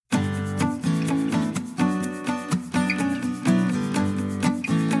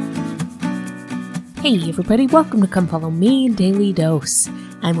Hey everybody, welcome to Come Follow Me Daily Dose.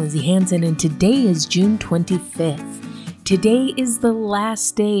 I'm Lindsay Hansen and today is June 25th. Today is the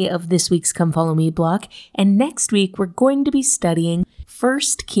last day of this week's Come Follow Me block, and next week we're going to be studying 1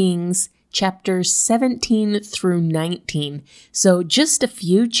 Kings chapters 17 through 19. So just a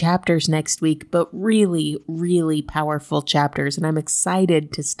few chapters next week, but really powerful chapters, and I'm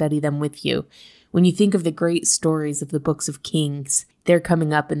excited to study them with you. When you think of the great stories of the books of Kings, they're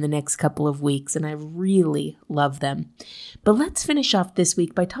coming up in the next couple of weeks, and I really love them. But let's finish off this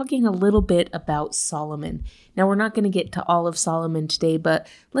week by talking a little bit about Solomon. Now, we're not going to get to all of Solomon today, but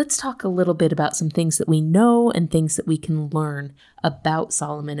let's talk a little bit about some things that we know and things that we can learn about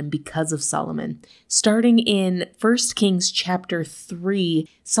Solomon and because of Solomon. Starting in 1 Kings chapter 3,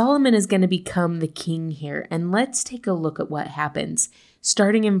 Solomon is going to become the king here, and let's take a look at what happens.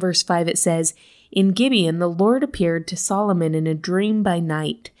 Starting in verse 5, it says, "In Gibeon, the Lord appeared to Solomon in a dream by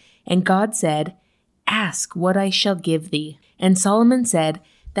night, and God said, 'Ask what I shall give thee.' And Solomon said,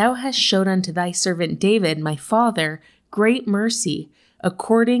 'Thou hast showed unto thy servant David, my father, great mercy,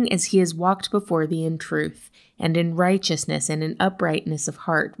 according as he has walked before thee in truth, and in righteousness, and in uprightness of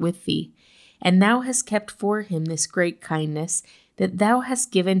heart with thee. And thou hast kept for him this great kindness, that thou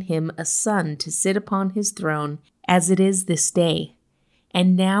hast given him a son to sit upon his throne, as it is this day.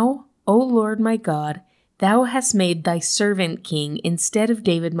 And now, O Lord my God, thou hast made thy servant king instead of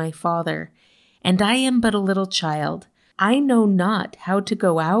David my father. And I am but a little child. I know not how to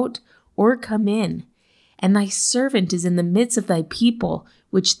go out or come in. And thy servant is in the midst of thy people,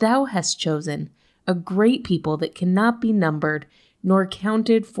 which thou hast chosen, a great people that cannot be numbered, nor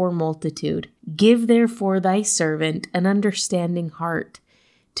counted for multitude. Give therefore thy servant an understanding heart,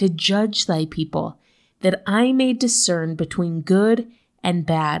 to judge thy people, that I may discern between good and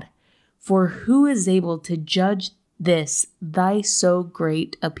bad. For who is able to judge this, thy so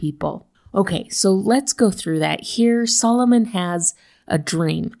great a people?" Okay, so let's go through that. Here, Solomon has a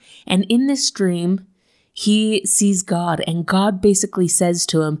dream, and in this dream, he sees God, and God basically says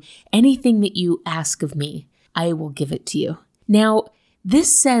to him, "Anything that you ask of me, I will give it to you." Now,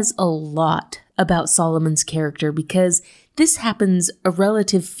 this says a lot about Solomon's character because this happens a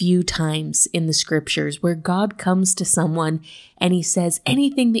relative few times in the scriptures where God comes to someone and he says,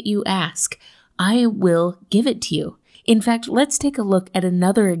 "Anything that you ask, I will give it to you." In fact, let's take a look at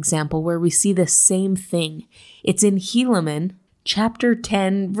another example where we see the same thing. It's in Helaman, chapter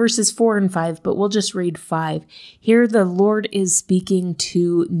 10, verses 4 and 5, but we'll just read 5. Here the Lord is speaking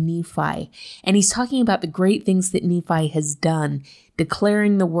to Nephi, and he's talking about the great things that Nephi has done,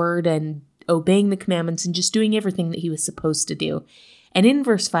 declaring the word and obeying the commandments and just doing everything that he was supposed to do. And in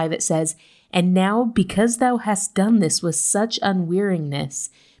verse 5 it says, "And now, because thou hast done this with such unweariness,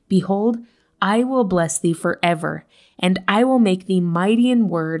 behold, I will bless thee forever, and I will make thee mighty in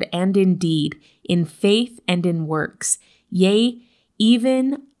word and in deed, in faith and in works. Yea,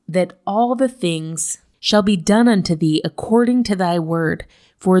 even that all the things shall be done unto thee according to thy word,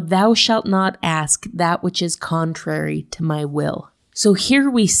 for thou shalt not ask that which is contrary to my will." So here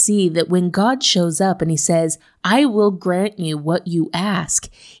we see that when God shows up and he says, "I will grant you what you ask,"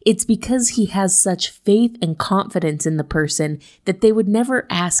 it's because he has such faith and confidence in the person that they would never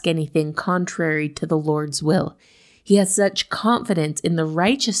ask anything contrary to the Lord's will. He has such confidence in the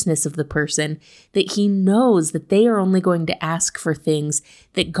righteousness of the person that he knows that they are only going to ask for things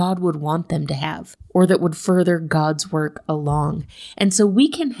that God would want them to have, or that would further God's work along. And so we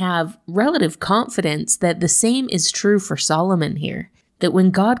can have relative confidence that the same is true for Solomon here. That when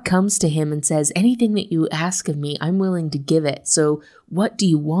God comes to him and says, "Anything that you ask of me, I'm willing to give it. So what do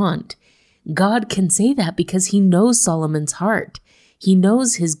you want?" God can say that because he knows Solomon's heart. He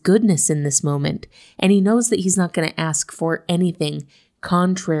knows his goodness in this moment, and he knows that he's not going to ask for anything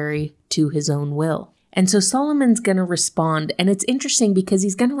contrary to his own will. And so Solomon's going to respond, and it's interesting because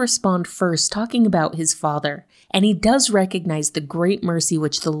he's going to respond first talking about his father, and he does recognize the great mercy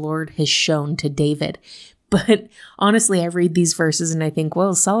which the Lord has shown to David. But honestly, I read these verses and I think,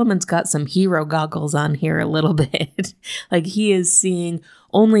 well, Solomon's got some hero goggles on here a little bit. Like he is seeing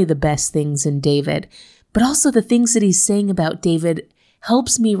only the best things in David. But also the things that he's saying about David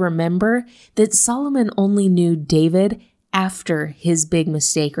helps me remember that Solomon only knew David after his big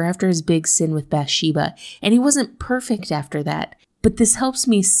mistake or after his big sin with Bathsheba. And he wasn't perfect after that. But this helps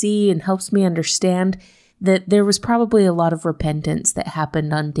me see and helps me understand that there was probably a lot of repentance that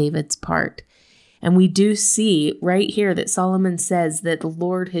happened on David's part. And we do see right here that Solomon says that the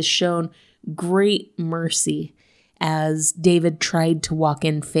Lord has shown great mercy as David tried to walk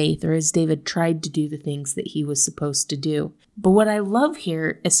in faith, or as David tried to do the things that he was supposed to do. But what I love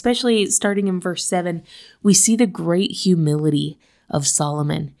here, especially starting in verse 7, we see the great humility of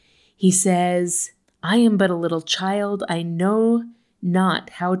Solomon. He says, I am but a little child. I know not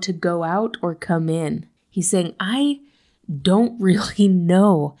how to go out or come in. He's saying, I don't really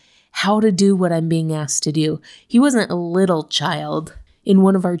know how to do what I'm being asked to do. He wasn't a little child. In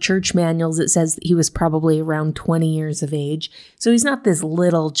one of our church manuals, it says that he was probably around 20 years of age. So he's not this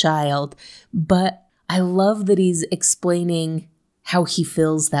little child, but I love that he's explaining how he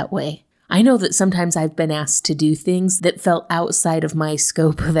feels that way. I know that sometimes I've been asked to do things that felt outside of my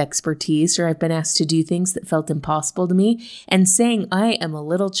scope of expertise, or I've been asked to do things that felt impossible to me, and saying I am a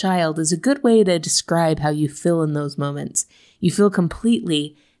little child is a good way to describe how you feel in those moments. You feel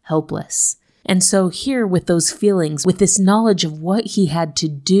completely helpless. And so here with those feelings, with this knowledge of what he had to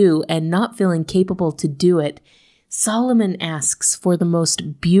do and not feeling capable to do it, Solomon asks for the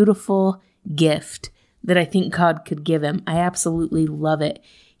most beautiful gift that I think God could give him. I absolutely love it.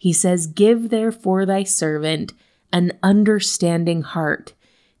 He says, "Give therefore thy servant an understanding heart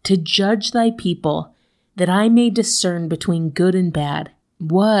to judge thy people, that I may discern between good and bad."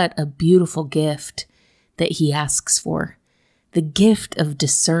 What a beautiful gift that he asks for. The gift of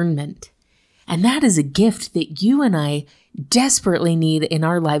discernment. And that is a gift that you and I desperately need in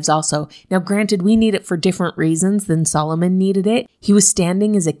our lives also. Now, granted, we need it for different reasons than Solomon needed it. He was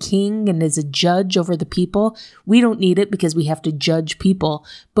standing as a king and as a judge over the people. We don't need it because we have to judge people,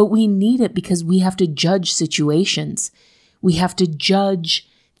 but we need it because we have to judge situations. We have to judge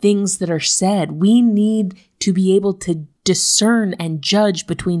things that are said. We need to be able to discern and judge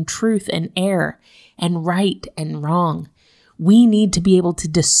between truth and error and right and wrong. We need to be able to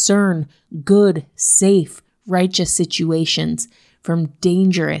discern good, safe, righteous situations from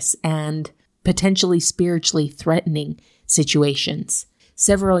dangerous and potentially spiritually threatening situations.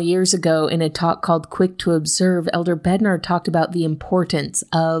 Several years ago, in a talk called Quick to Observe, Elder Bednar talked about the importance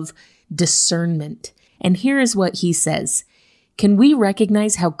of discernment. And here is what he says. Can we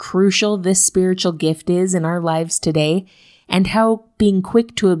recognize how crucial this spiritual gift is in our lives today, and how being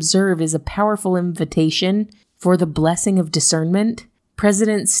quick to observe is a powerful invitation for the blessing of discernment?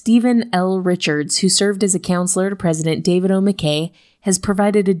 President Stephen L. Richards, who served as a counselor to President David O. McKay, has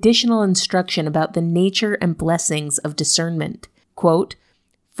provided additional instruction about the nature and blessings of discernment. Quote,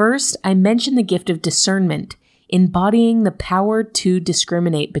 "First, I mention the gift of discernment, embodying the power to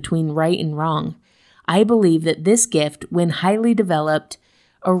discriminate between right and wrong. I believe that this gift, when highly developed,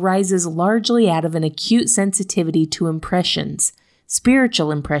 arises largely out of an acute sensitivity to impressions,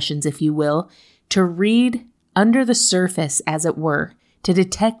 spiritual impressions, if you will, to read under the surface, as it were, to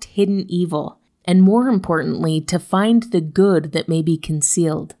detect hidden evil, and more importantly, to find the good that may be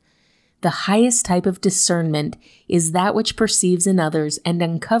concealed. The highest type of discernment is that which perceives in others and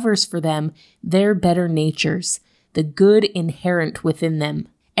uncovers for them their better natures, the good inherent within them.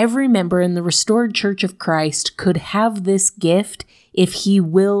 Every member in the restored Church of Christ could have this gift if he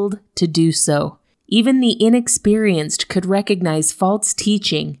willed to do so. Even the inexperienced could recognize false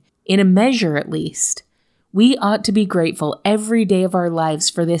teaching, in a measure at least. We ought to be grateful every day of our lives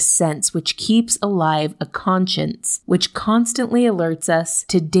for this sense which keeps alive a conscience, which constantly alerts us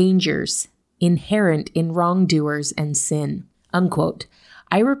to dangers inherent in wrongdoers and sin." Unquote.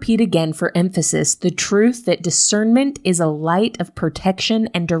 I repeat again for emphasis the truth that discernment is a light of protection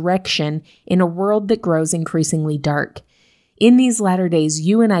and direction in a world that grows increasingly dark. In these latter days,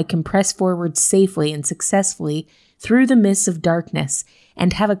 you and I can press forward safely and successfully through the mists of darkness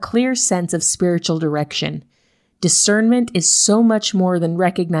and have a clear sense of spiritual direction. Discernment is so much more than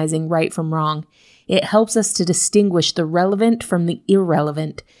recognizing right from wrong. It helps us to distinguish the relevant from the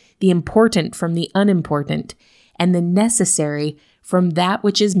irrelevant, the important from the unimportant, and the necessary from that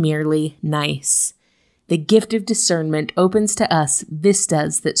which is merely nice. The gift of discernment opens to us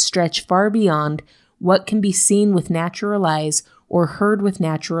vistas that stretch far beyond what can be seen with natural eyes or heard with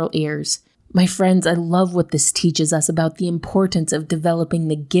natural ears. My friends, I love what this teaches us about the importance of developing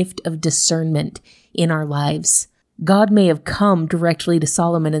the gift of discernment in our lives. God may have come directly to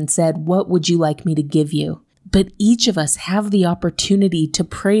Solomon and said, "What would you like me to give you?" But each of us have the opportunity to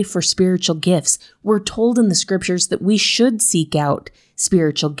pray for spiritual gifts. We're told in the scriptures that we should seek out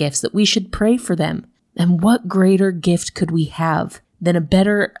spiritual gifts, that we should pray for them. And what greater gift could we have than a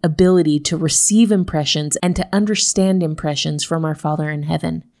better ability to receive impressions and to understand impressions from our Father in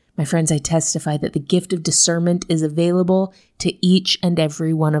heaven? My friends, I testify that the gift of discernment is available to each and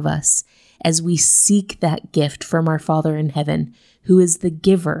every one of us as we seek that gift from our Father in heaven, who is the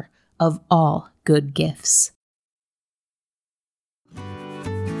giver of all good gifts.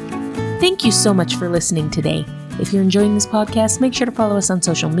 Thank you so much for listening today. If you're enjoying this podcast, make sure to follow us on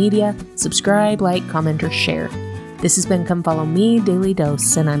social media, subscribe, like, comment, or share. This has been Come Follow Me, Daily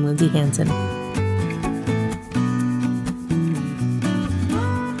Dose, and I'm Lindsay Hansen.